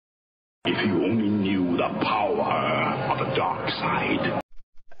If you only knew the power of the dark side.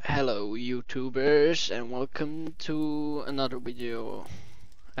 Hello YouTubers, and welcome to another video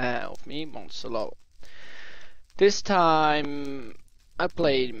of me, Monster. This time I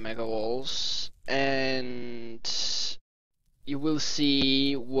played Mega Walls, and you will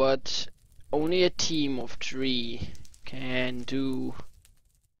see what only a team of 3 can do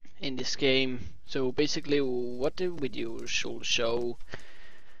in this game. So basically what the video should show,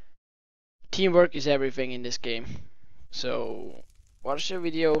 teamwork is everything in this game. So watch the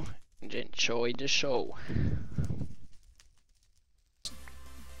video and enjoy the show. You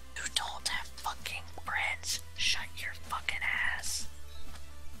don't have fucking friends. Shut your fucking ass.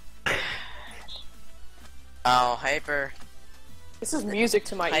 Oh, Hyper. This is music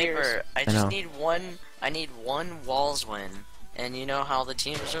to my ears. Hyper, I just need one. I need one Walls win. And you know how the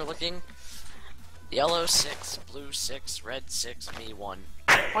teams are looking? Yellow 6, blue 6, red 6, me 1.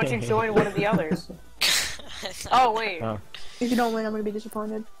 Why don't you join one of the others? Oh, wait. Oh. If you don't win, I'm gonna be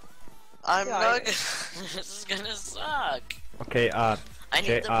disappointed. I'm Yeah, not. This is gonna suck. Okay, I need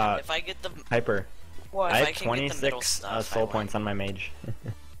J the. If I get the. Hyper. What? I If have I can get the middle 26 stuff, soul I win. points on my mage.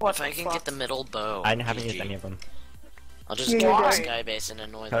 What If I the can fuck? get the middle bow. I haven't used GG. any of them. I'll just Yeah, go you're to right. Skybase and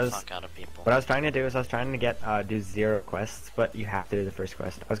annoy the 'Cause fuck out of people. What I was trying to do is I was trying to get do 0 quests, but you have to do the first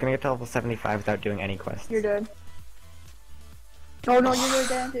quest. I was gonna get to level 75 without doing any quests. You're dead. Oh no, you're the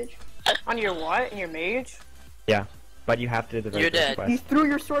advantage. On your what? In your mage? Yeah, but you have to do the very You're first dead. quest. You threw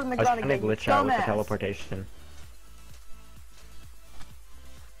your sword in the I was ground trying to again. You glitch out with the dumbass. teleportation.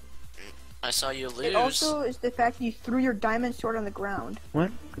 I saw you lose. It also is the fact that you threw your diamond sword on the ground.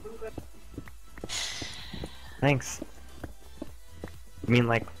 What? Thanks. I mean,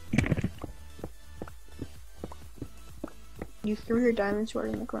 like, You threw your diamond sword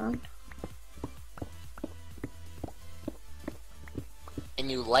on the ground. And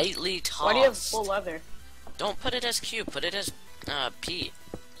you lightly tossed. Why do you have full leather? Don't put it as Q, put it as P.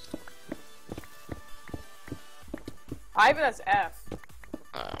 I have it as F.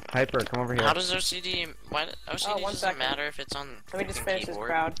 Hyper, come over here. How does OCD? Why OCD one doesn't second. matter if it's on Let me just freaking finish this keyboard.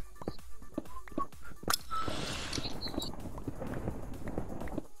 crowd.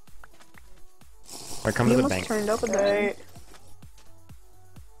 Or come You to the must bank. turn it up a bit. Right.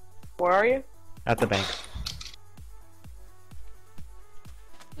 Where are you? At the bank.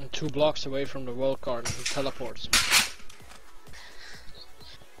 And 2 blocks away from the world card, he teleports.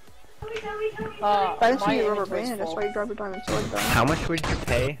 I didn't see my you rubber inventory's band, that's full. why you dropped your diamond sword down. How much would you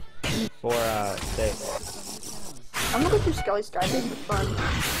pay for this? I'm gonna go through Skelly Skybase for fun.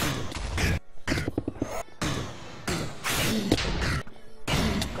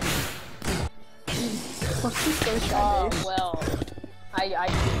 Let's do Skelly Skybase. Well, I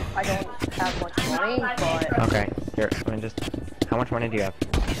don't have much money, but Okay, here, let me just. How much money do you have?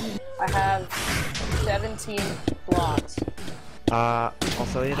 I have 17 blocks. I'll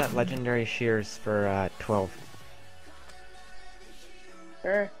sell you that legendary shears for 12.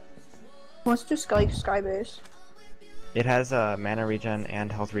 Sure. Let's do Skelly Skybase. It has mana regen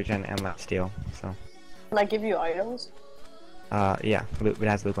and health regen and lap steal, so. Can I give you items? Yeah, it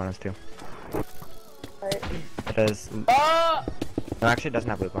has loot bonus too. Right. It does. Ah! No, actually, it doesn't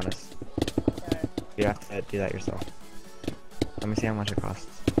have loot bonus. Okay. You have to do that yourself. Let me see how much it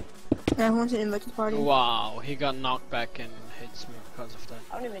costs. Everyone's an invite to the party. Wow, he got knocked back and hits me because of that.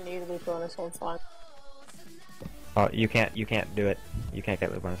 I don't even need a loot bonus, so I'm fine. Oh, you can't do it. You can't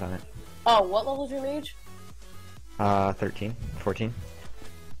get loot bonus on it. Oh, what level's your mage? 13, 14.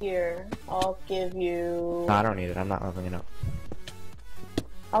 Here, I'll give you... No, I don't need it. I'm not leveling it up.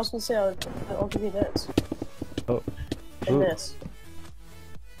 I was gonna say, I'll give you this. Oh. And Ooh. this.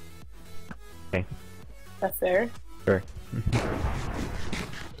 Okay. That fair? Sure.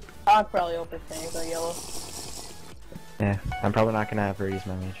 I'll probably overpay the yellow. Yeah, I'm probably not gonna ever use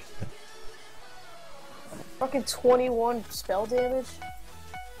my mage. Fucking 21 spell damage?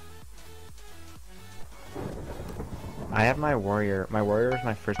 I have my warrior. My warrior is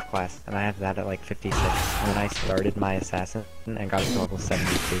my first class, and I have that at like 56. And then I started my assassin and got it to level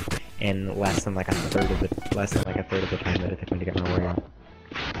 72 in less than like a third of the time that it took me to get my warrior.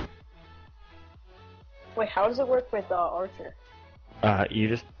 Wait, how does it work with Archer? You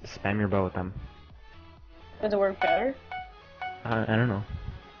just spam your bow with them. Does it work better? I don't know.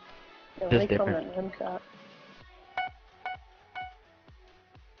 Yeah, Just they come different. in MCAT.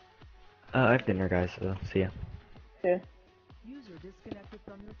 I have dinner, guys. So see ya. Yeah. User disconnected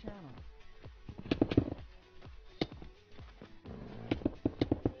from your channel.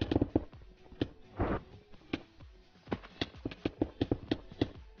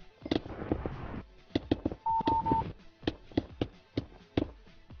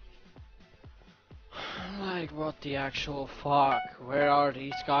 What the actual fuck? Where are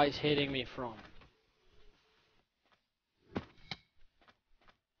these guys hitting me from?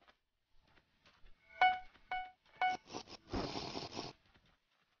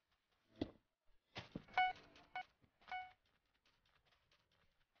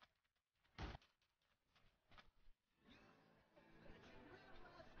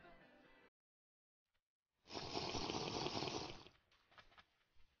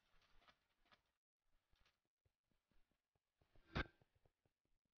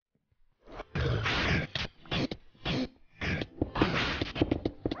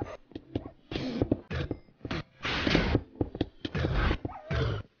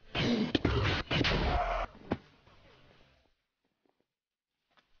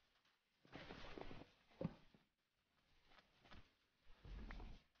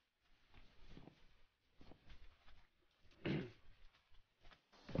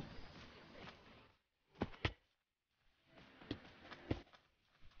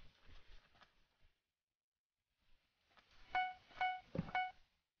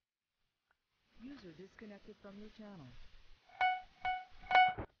 User disconnected from your channel.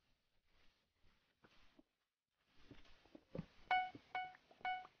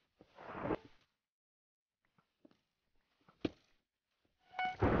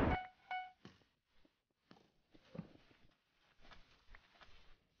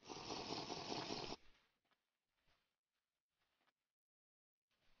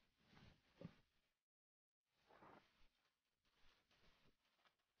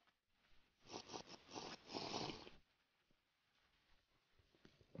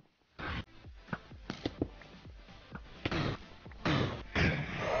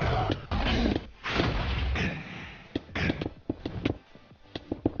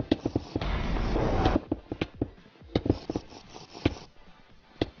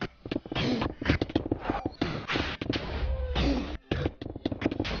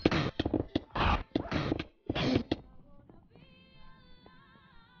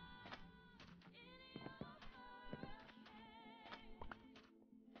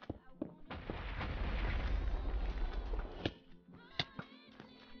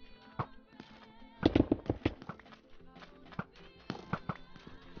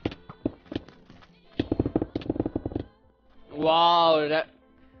 Wow, that...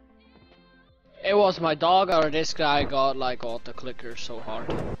 It was my dog or this guy got like auto clicker so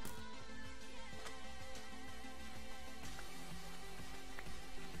hard.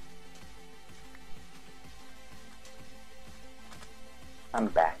 I'm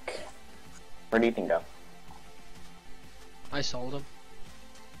back. Where do you think go? I sold him.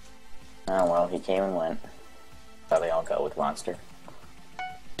 Oh well, he came and went. Thought they all go with Monster.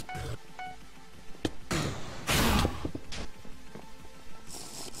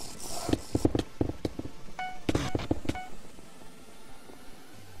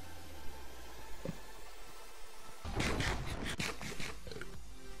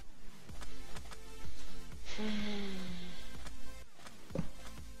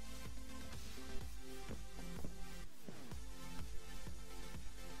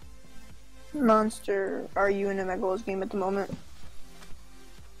 Monster, are you in a Megalos game at the moment?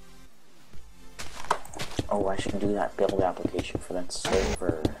 Oh, I should do that build application for that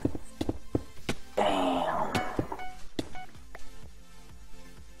server. Damn.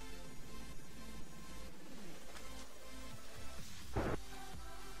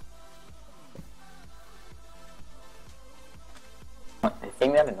 The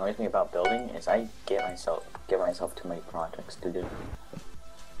thing that annoys me about building is I give myself too many projects to do.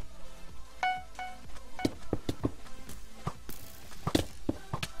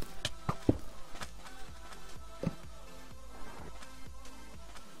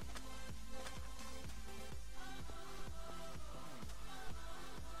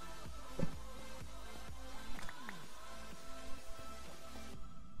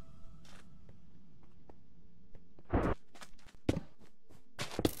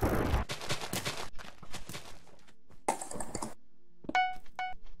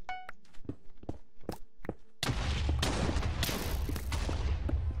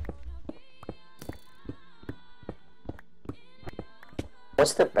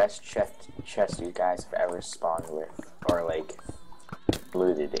 What's the best chest you guys have ever spawned with, or like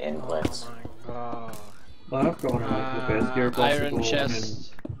looted in Blitz? Oh my god. Well, I've gone like the best gear Iron possible.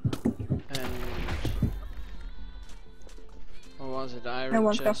 chest and what was it? Iron I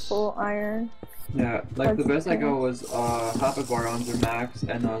want the chest. full iron. Yeah, like the best I got was half a bar under max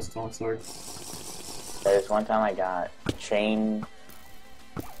and a stone sword. There's one time I got chain,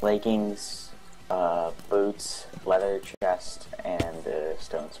 leggings, boots, leather chest, and a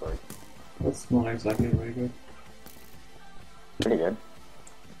stone sword. That's not exactly very good. Pretty good.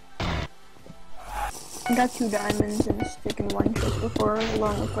 I got 2 diamonds and a stick in one chest before,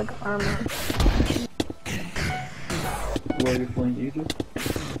 along with like armor. Were you playing either?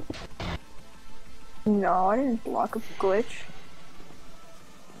 No, I didn't block a glitch.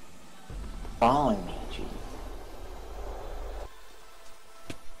 Following me, gee.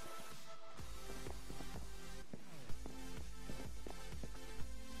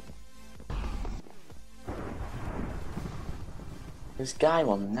 This guy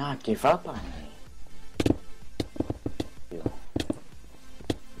will not give up on me.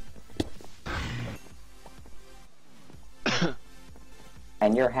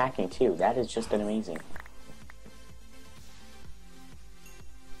 And you're hacking too. That is just an amazing.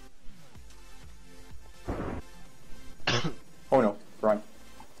 Oh no, run.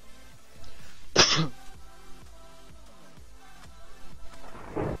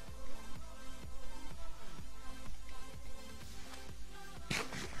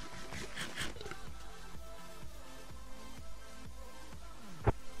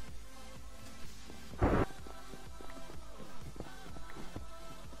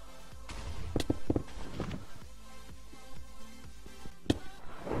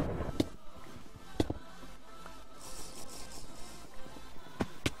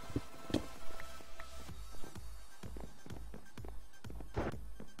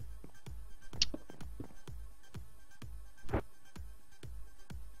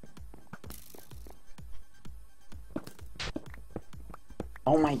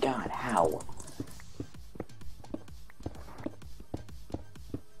 Oh my god, how?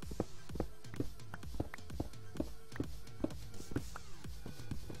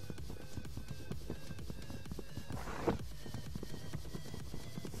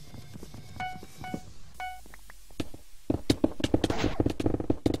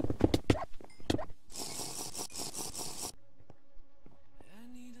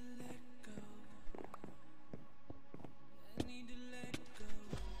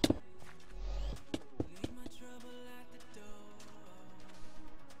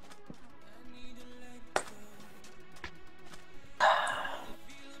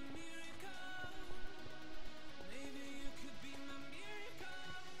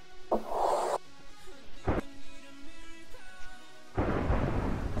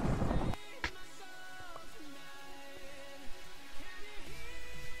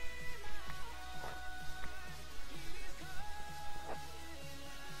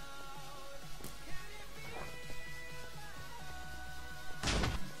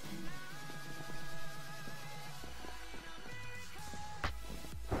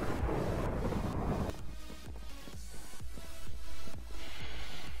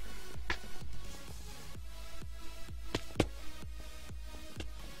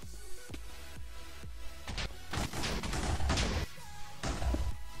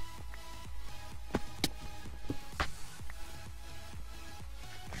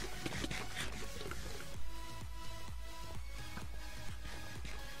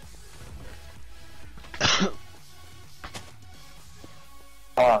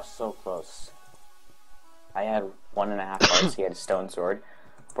 Oh, so close. I had 1.5 hearts, he had a stone sword.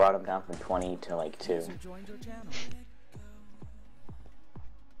 Brought him down from 20 to like 2. User joined your channel.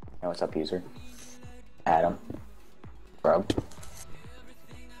 Hey, what's up, user? Adam. Bro.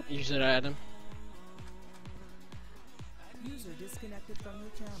 User Adam. User disconnected from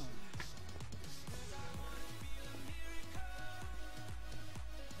your channel.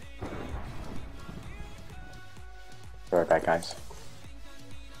 Be right back, guys.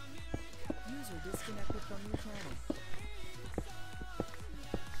 User disconnected from your channel.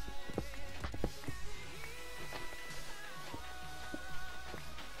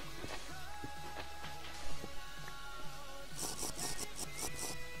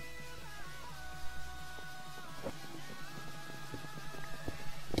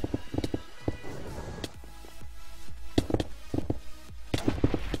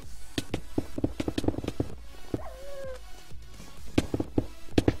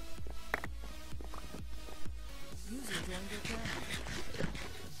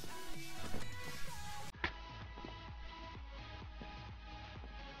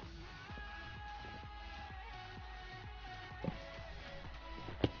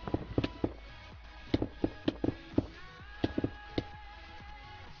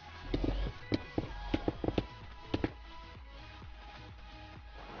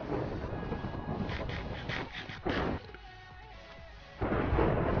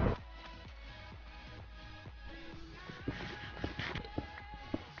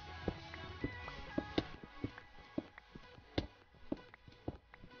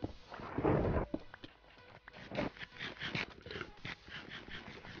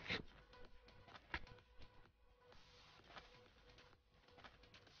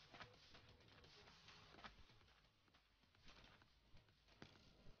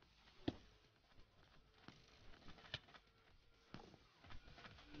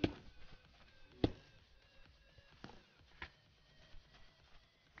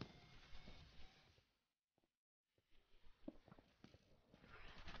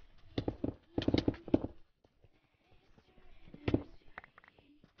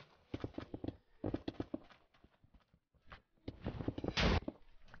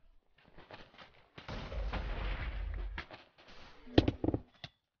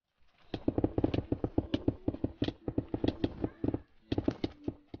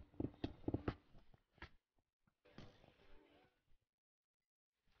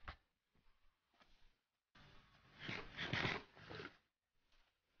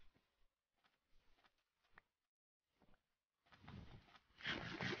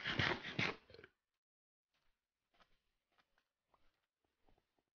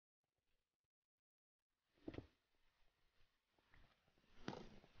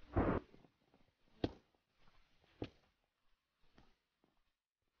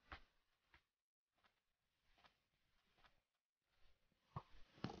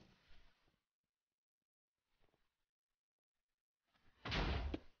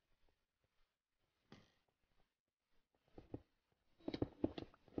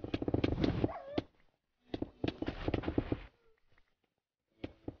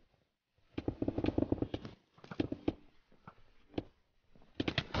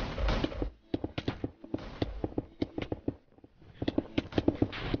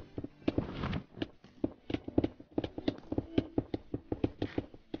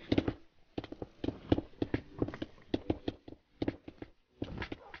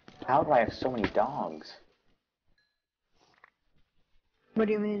 How do I have so many dogs? What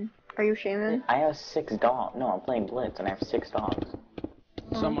do you mean? Are you shaman? I have 6 dogs. No, I'm playing Blitz and I have 6 dogs.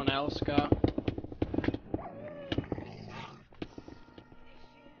 Someone else got.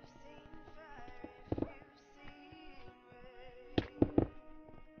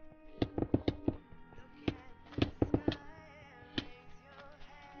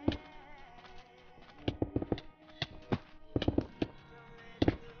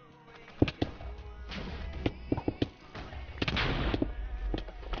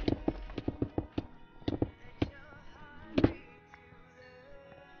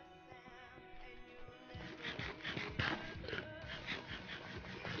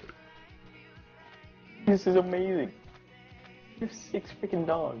 This is amazing. You have 6 freaking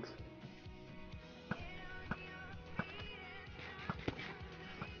dogs.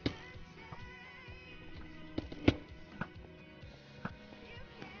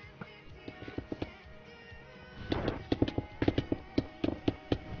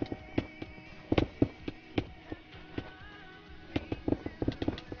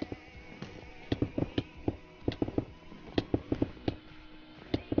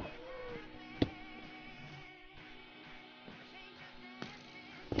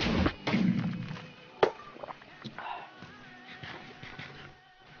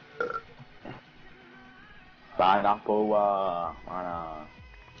 Pineapple, mana.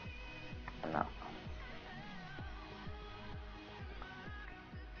 No.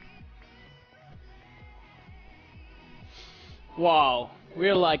 Wow,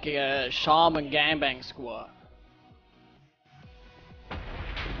 we're like a shaman gangbang squad.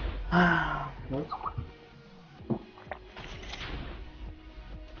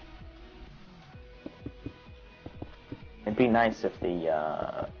 It'd be nice if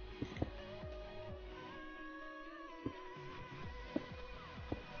the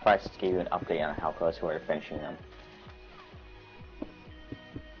prices gave you an update on how close we were to finishing them.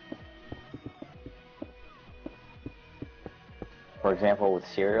 For example, with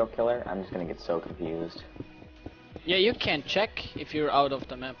Serial Killer, I'm just gonna get so confused. Yeah, you can check if you're out of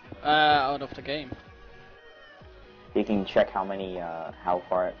the map, out of the game. You can check how many, how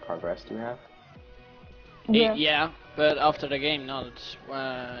far progressed you have. Yeah, but after the game, not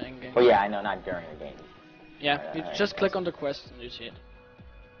in game. Oh yeah, I know, not during the game. Yeah, you just click on the quest and you see it.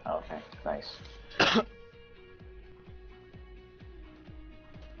 Okay, nice.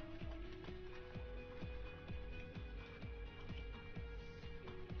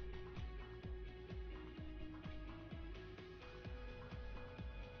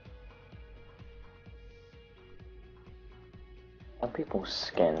 What people's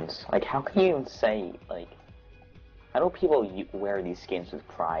skins? Like, how can you even say, like, how do people wear these skins with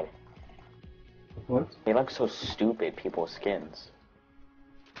pride? What? They look so stupid, people's skins.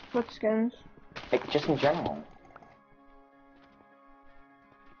 What skins? Like, just in general.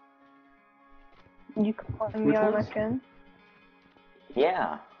 You can find me Which on my ones? skin.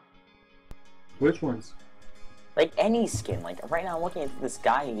 Yeah. Which ones? Like, any skin. Like, right now I'm looking at this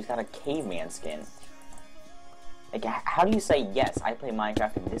guy who's got a caveman skin. Like, how do you say, yes, I play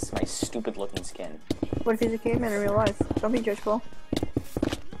Minecraft and this is my stupid looking skin? What if he's a caveman in real life? Don't be judgeful.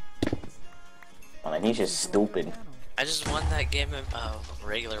 Well, then he's just stupid. I just won that game of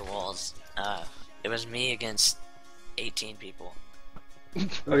regular walls. It was me against 18 people.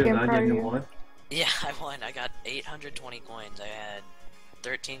 Oh yeah, I'm that proud game of you you. won? Yeah, I won. I got 820 coins. I had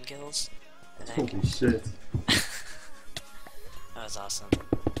 13 kills, I think. Holy shit. That was awesome.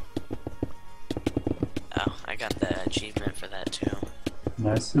 Oh, I got the achievement for that too.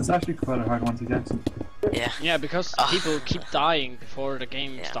 Nice. It's actually quite a hard one to get. Yeah. Yeah, because people keep dying before the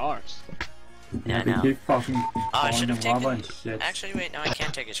game Yeah. starts. Yeah, I they know. keep fucking Oh, I should falling have in lava taken. and shit. Actually, wait, no, I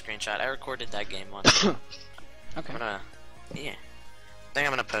can't take a screenshot. I recorded that game once. Okay. I'm gonna. Yeah. I think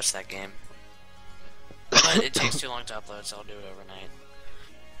I'm gonna post that game. But it takes too long to upload, so I'll do it overnight.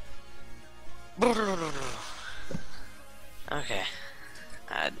 Okay.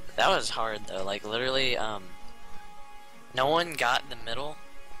 That was hard though. Like literally, no one got in the middle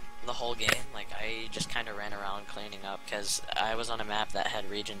the whole game. Like I just kind of ran around cleaning up because I was on a map that had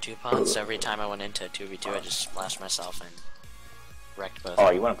region 2 pods. So every time I went into a 2v2, I just splashed myself and wrecked both.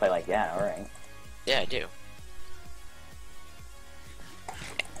 Oh, you want to play like that? Alright. Yeah, I do.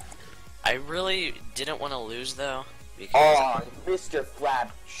 I really didn't want to lose though because Oh, Mr.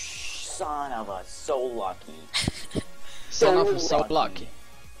 Flap, son of a so lucky. Son of a so lucky.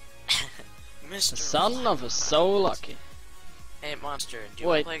 Mr. Son of a so lucky. Hey, Monster, do you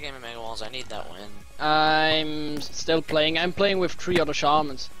Wait. want to play a game of Mega Walls? I need that win. I'm still playing. I'm playing with 3 other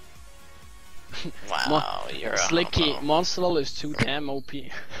shamans. Wow, you're a Slicky, homo. Monster is too damn OP.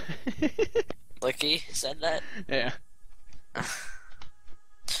 Licky said that? Yeah.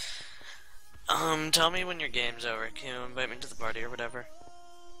 Tell me when your game's over. Can you invite me to the party or whatever?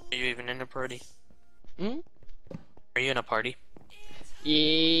 Are you even in a party? Hmm? Are you in a party?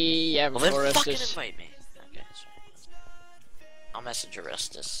 Yeah, Well, then before fucking Restus. invite me. Okay, sorry. I'll message a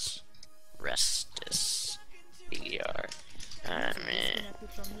Restus. Restus. BR. Disconnected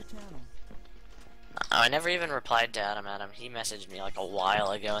from your channel. I never even replied to Adam. He messaged me like a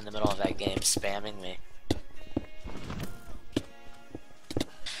while ago in the middle of that game, spamming me.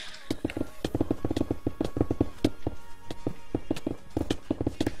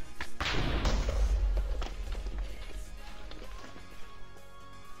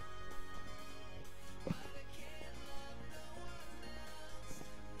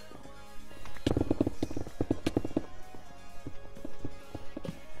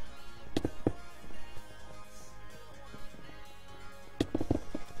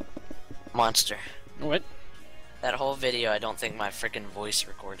 Monster. What? That whole video, I don't think my freaking voice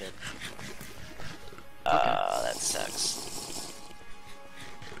recorded. That sucks.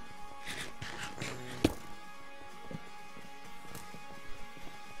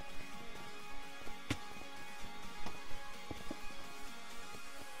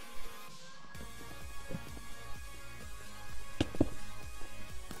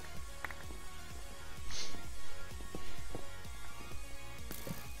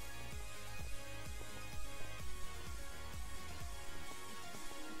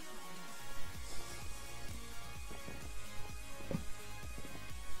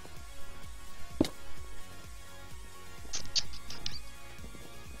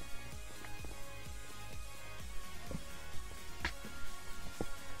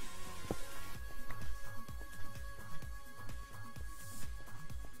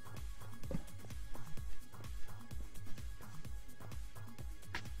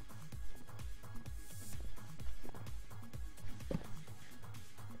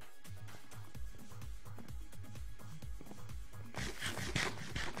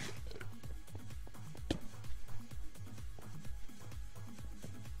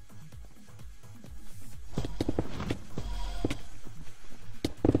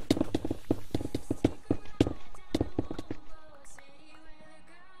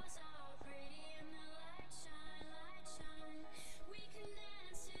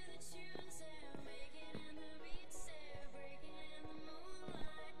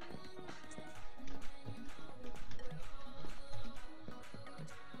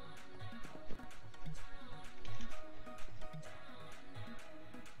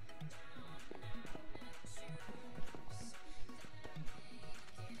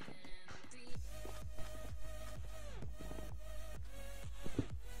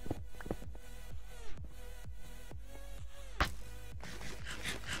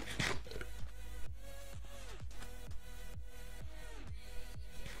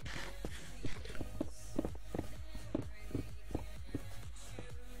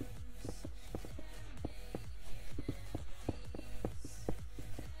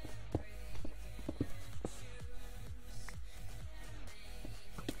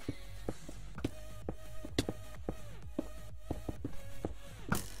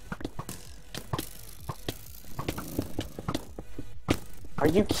 Are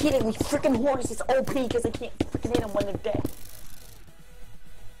you kidding me? Freaking horse is OP because I can't freaking hit him when they're dead.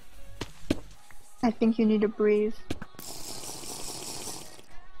 I think you need to breathe.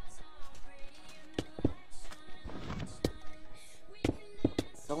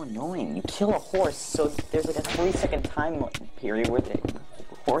 So annoying. You kill a horse, so there's like a 3-second time period where the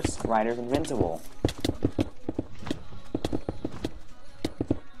horse rider's invincible.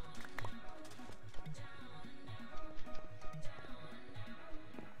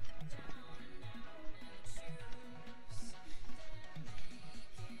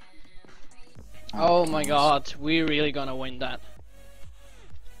 Oh my god, we're really gonna win that.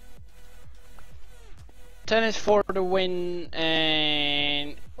 Tennis for the win,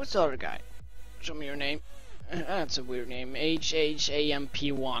 and what's the other guy? Show me your name. That's a weird name.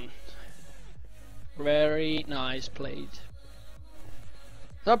 HHAMP1. Very nice played.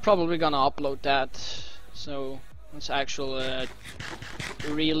 So I'm probably gonna upload that. So it's actual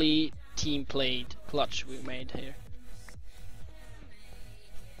really team played clutch we made here.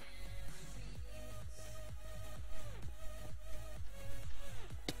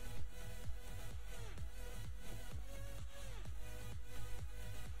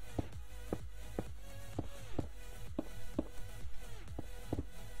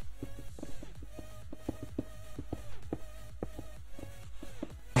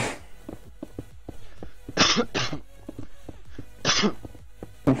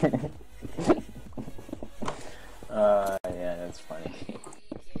 Yeah, that's funny.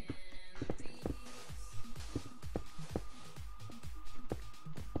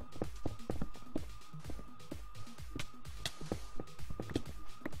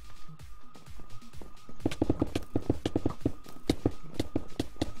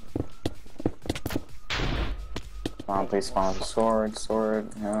 Spawn, please spawn with a sword,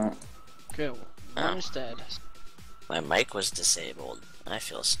 no. Okay, one is dead. My mic was disabled. I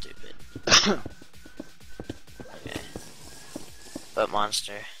feel stupid. Okay. But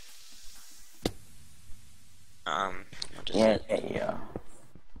monster. What is it? Yeah.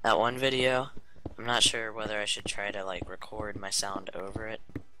 That one video, I'm not sure whether I should try to like record my sound over it.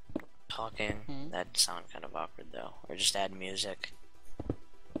 Talking. That'd sound kind of awkward though. Or just add music.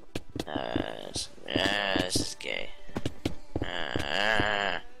 This is gay.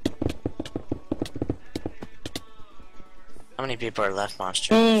 How many people are left,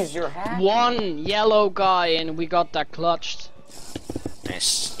 monster? Jeez, you're hacking. One yellow guy, and we got that clutched.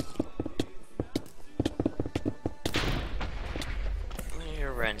 Nice.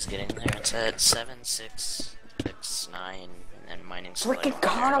 Your run's getting there. It's at 7,669, and then mining. Freaking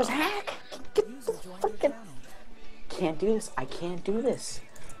God, I was hacked. Freaking. Can't do this. I can't do this.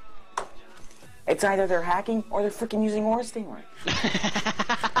 It's either they're hacking or they're freaking using Walls Teamplay.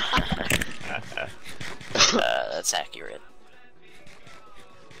 That's accurate.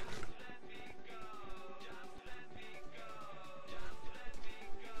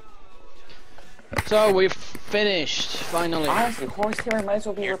 So we've finished, finally. Honestly, Walls Teamplay might as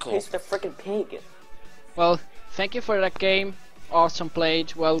well be You're replaced with a freaking pig. Well, thank you for that game. Awesome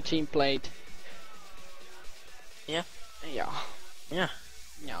played, well team played. Yeah. Yeah. Yeah.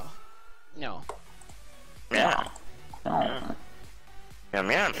 No. No. Yeah. No. Meow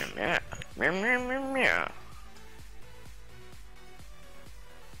meow meow meow meow meow meow.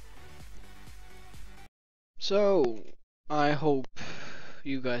 So, I hope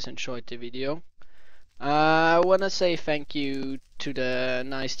you guys enjoyed the video. I wanna say thank you to the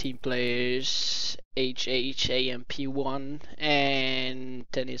nice team players HHAMP1 and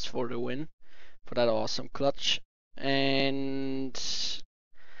Tennis for the win for that awesome clutch. And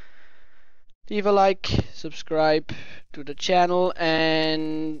leave a like, subscribe to the channel,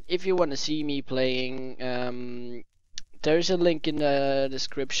 and if you want to see me playing, there's a link in the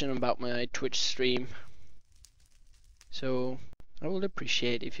description about my Twitch stream. So I would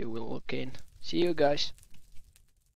appreciate if you will look in. See you guys.